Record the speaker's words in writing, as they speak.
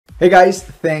Hey guys,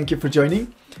 thank you for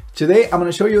joining. Today I'm going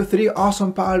to show you 3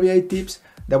 awesome Power BI tips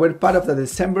that were part of the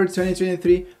December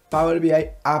 2023 Power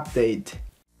BI update.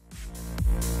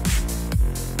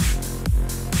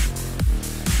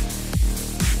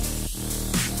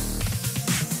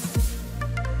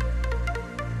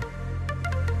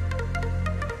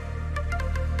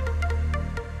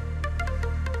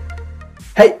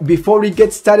 Hey, before we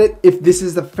get started, if this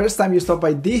is the first time you stop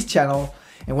by this channel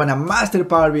and want to master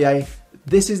Power BI,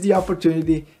 this is the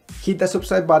opportunity. Hit the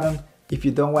subscribe button if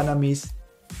you don't want to miss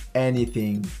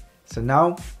anything. So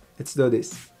now let's do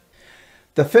this.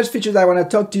 The first feature that I want to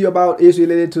talk to you about is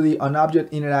related to the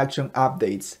on-object interaction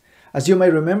updates. As you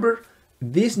may remember,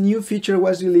 this new feature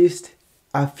was released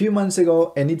a few months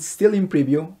ago and it's still in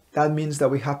preview. That means that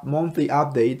we have monthly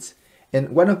updates, and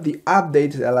one of the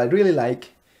updates that I really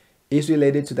like is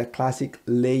related to the classic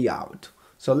layout.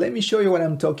 So let me show you what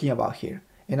I'm talking about here.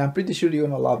 And I'm pretty sure you're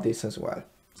gonna love this as well.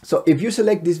 So if you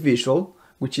select this visual,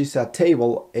 which is a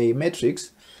table, a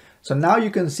matrix, so now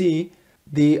you can see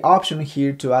the option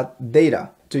here to add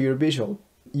data to your visual.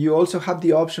 You also have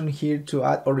the option here to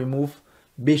add or remove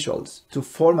visuals, to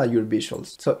format your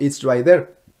visuals. So it's right there.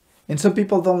 And some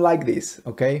people don't like this,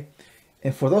 okay?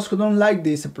 And for those who don't like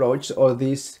this approach or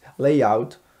this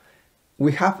layout,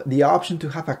 we have the option to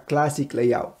have a classic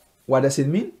layout. What does it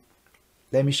mean?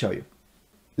 Let me show you.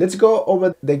 Let's go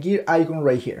over the gear icon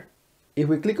right here. If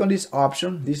we click on this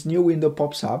option, this new window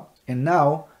pops up, and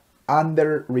now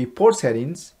under report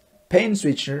settings, pane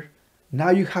switcher, now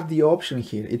you have the option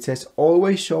here. It says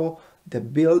always show the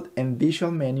build and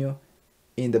visual menu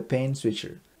in the pane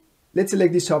switcher. Let's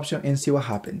select this option and see what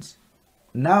happens.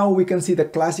 Now we can see the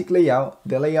classic layout,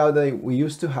 the layout that we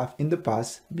used to have in the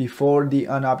past before the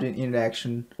on-object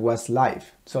interaction was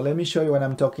live. So let me show you what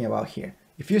I'm talking about here.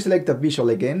 If you select the visual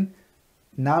again,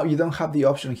 now you don't have the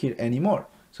option here anymore.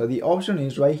 So the option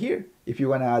is right here. If you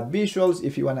want to add visuals,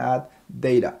 if you want to add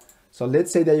data. So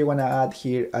let's say that you want to add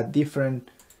here a different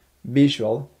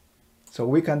visual. So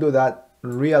we can do that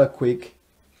real quick.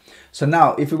 So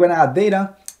now if we want to add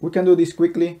data, we can do this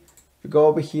quickly. We go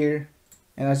over here.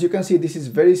 And as you can see, this is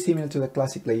very similar to the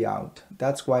classic layout.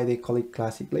 That's why they call it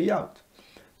classic layout.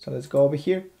 So let's go over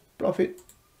here, profit,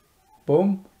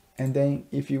 boom. And then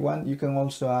if you want, you can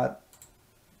also add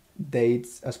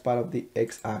dates as part of the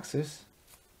x-axis.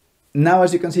 Now,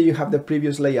 as you can see, you have the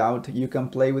previous layout. You can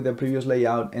play with the previous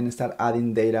layout and start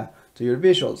adding data to your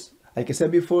visuals. Like I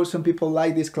said before, some people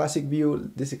like this classic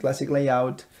view, this classic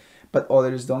layout, but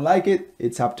others don't like it.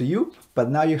 It's up to you.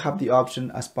 But now you have the option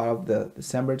as part of the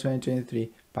December 2023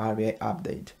 Power BI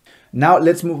update. Now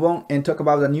let's move on and talk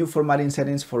about the new formatting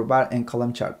settings for bar and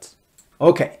column charts.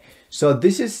 Okay, so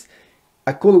this is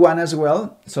a cool one as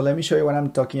well. So let me show you what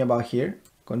I'm talking about here.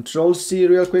 Control C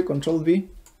real quick, Control V.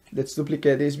 Let's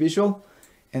duplicate this visual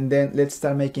and then let's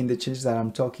start making the changes that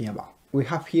I'm talking about. We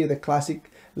have here the classic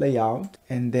layout,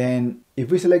 and then if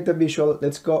we select the visual,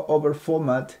 let's go over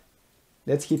format.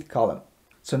 Let's hit column.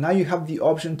 So now you have the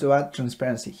option to add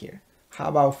transparency here. How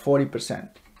about 40%?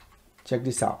 Check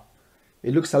this out.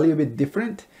 It looks a little bit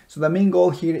different. So the main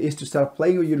goal here is to start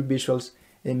playing with your visuals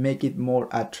and make it more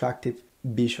attractive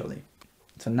visually.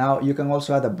 So now you can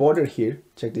also add a border here.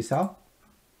 Check this out.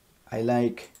 I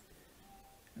like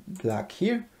black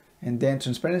here, and then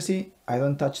transparency, I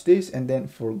don't touch this, and then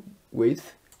for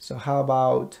width, so how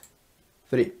about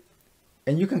 3?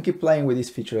 And you can keep playing with this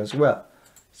feature as well.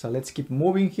 So let's keep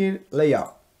moving here.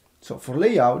 Layout. So for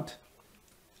layout,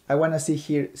 I want to see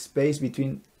here space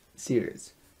between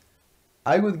series.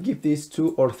 I would give this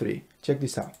 2 or 3. Check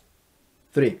this out.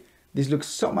 3. This looks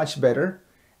so much better.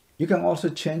 You can also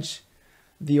change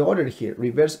the order here,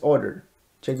 reverse order.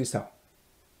 Check this out.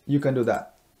 You can do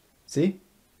that. See?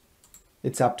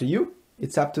 It's up to you.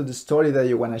 It's up to the story that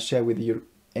you want to share with your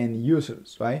end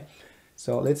users, right?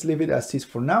 So let's leave it as is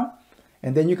for now.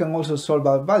 And then you can also sort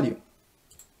by value.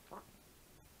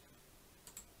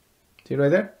 See right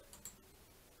there?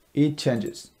 It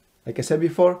changes. Like I said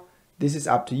before, this is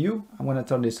up to you. I'm going to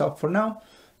turn this off for now.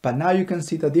 But now you can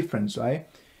see the difference, right?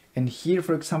 And here,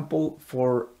 for example,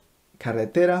 for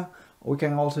carretera, we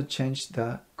can also change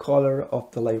the color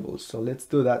of the labels. So let's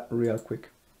do that real quick.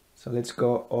 So let's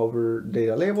go over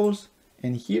data labels,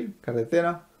 and here,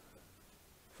 carretera,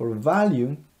 for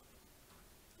value.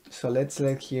 So let's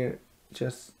select here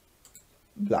just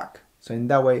black. So in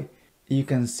that way, you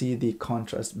can see the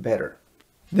contrast better.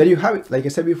 There you have it. Like I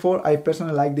said before, I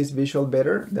personally like this visual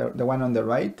better, the one on the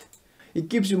right. It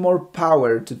gives you more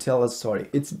power to tell a story.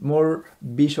 It's more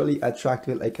visually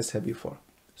attractive, like I said before.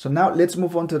 So now let's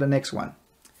move on to the next one.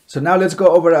 So now let's go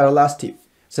over our last tip.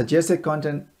 Suggested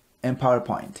content and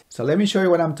PowerPoint. So let me show you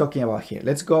what I'm talking about here.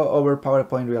 Let's go over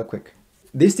PowerPoint real quick.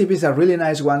 This tip is a really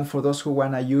nice one for those who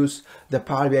want to use the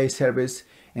Power BI service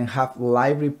and have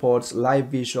live reports, live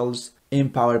visuals in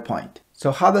PowerPoint.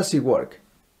 So how does it work?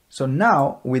 So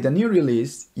now with the new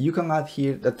release, you can add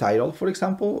here the title. For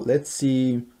example, let's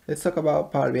talk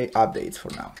about Power BI updates for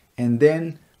now. And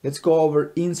then let's go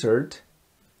over insert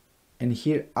and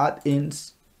here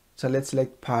add-ins. So let's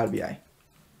select Power BI.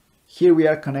 Here we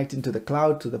are connecting to the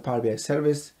cloud, to the Power BI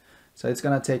service. So it's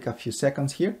gonna take a few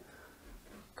seconds here.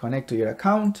 Connect to your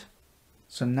account.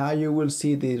 So now you will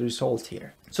see the results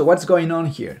here. So what's going on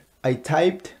here?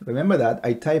 Remember that,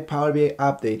 I typed Power BI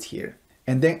updates here.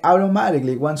 And then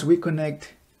automatically, once we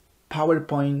connect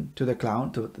PowerPoint to the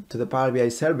cloud, to the Power BI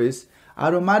service,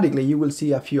 automatically you will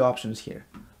see a few options here.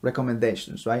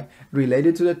 Recommendations, right?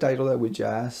 Related to the title that we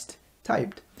just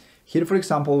typed. Here, for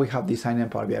example, we have Design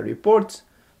and Power BI reports,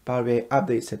 Power BI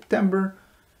update September,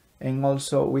 and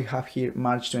also we have here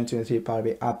March 2023 Power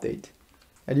BI update.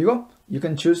 There you go. You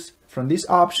can choose from these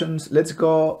options. Let's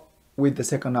go with the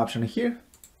second option here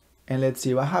and let's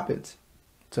see what happens.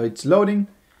 So it's loading.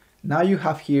 Now you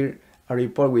have here a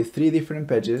report with 3 different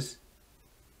pages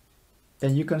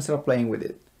and you can start playing with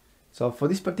it. So for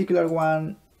this particular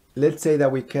one, let's say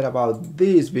that we care about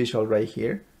this visual right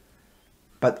here,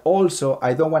 but also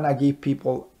I don't want to give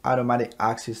people automatic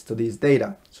access to this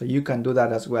data. So you can do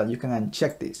that as well. You can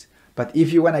uncheck this. But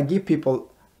if you want to give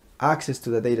people access to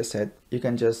the data set, you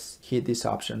can just hit this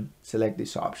option, select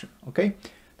this option, okay?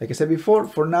 Like I said before,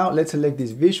 for now, let's select this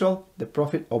visual, the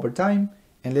profit over time,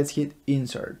 and let's hit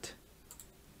insert.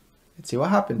 Let's see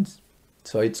what happens.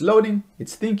 So it's loading,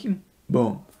 it's thinking,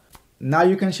 boom. Now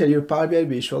you can share your Power BI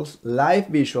visuals, live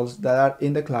visuals that are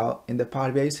in the cloud, in the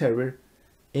Power BI server,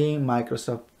 in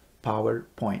Microsoft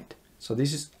PowerPoint. So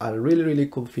this is a really, really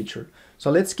cool feature.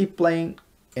 So let's keep playing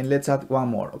and let's add one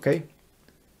more, okay?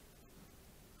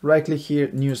 Right click here,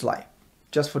 new slide,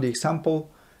 just for the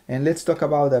example. And let's talk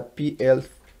about the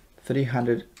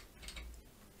PL300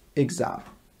 exam.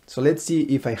 So let's see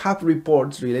if I have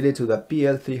reports related to the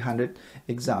PL300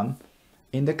 exam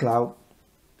in the cloud,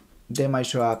 they might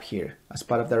show up here as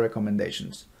part of the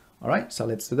recommendations. All right, so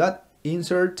let's do that.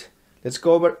 Insert, let's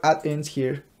go over add-ins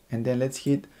here, and then let's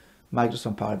hit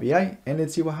Microsoft Power BI, and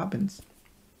let's see what happens.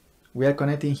 We are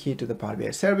connecting here to the Power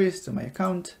BI service, to my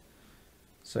account.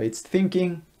 So it's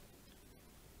thinking.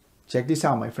 Check this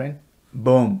out, my friend.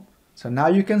 Boom. So now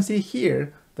you can see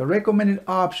here, the recommended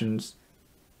options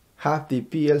have the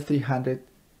PL300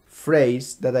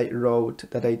 phrase that I wrote,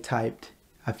 that I typed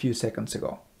a few seconds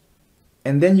ago.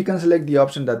 And then you can select the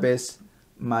option that best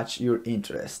match your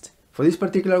interest. For this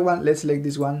particular one, let's select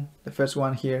this one, the first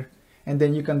one here, and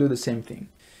then you can do the same thing.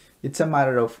 It's a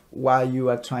matter of what you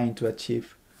are trying to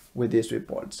achieve with these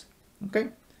reports. Okay.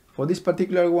 For this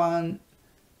particular one,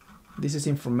 this is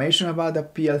information about the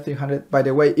PL300. By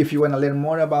the way, if you want to learn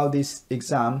more about this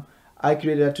exam, I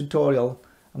created a tutorial.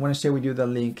 I'm going to share with you the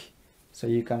link so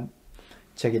you can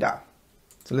check it out.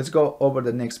 So let's go over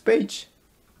the next page.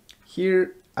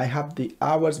 Here I have the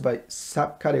hours by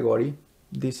subcategory.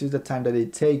 This is the time that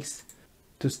it takes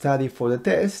to study for the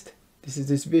test. This is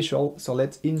this visual. So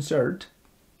let's insert.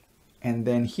 And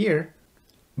then here,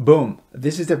 boom,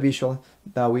 this is the visual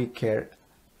that we care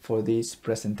for this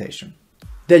presentation.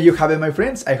 There you have it, my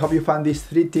friends. I hope you found these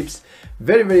 3 tips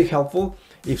very, very helpful.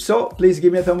 If so, please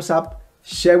give me a thumbs up,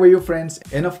 share with your friends,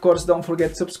 and of course, don't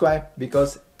forget to subscribe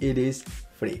because it is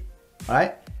free. All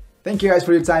right. Thank you guys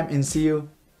for your time and see you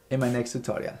in my next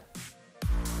tutorial.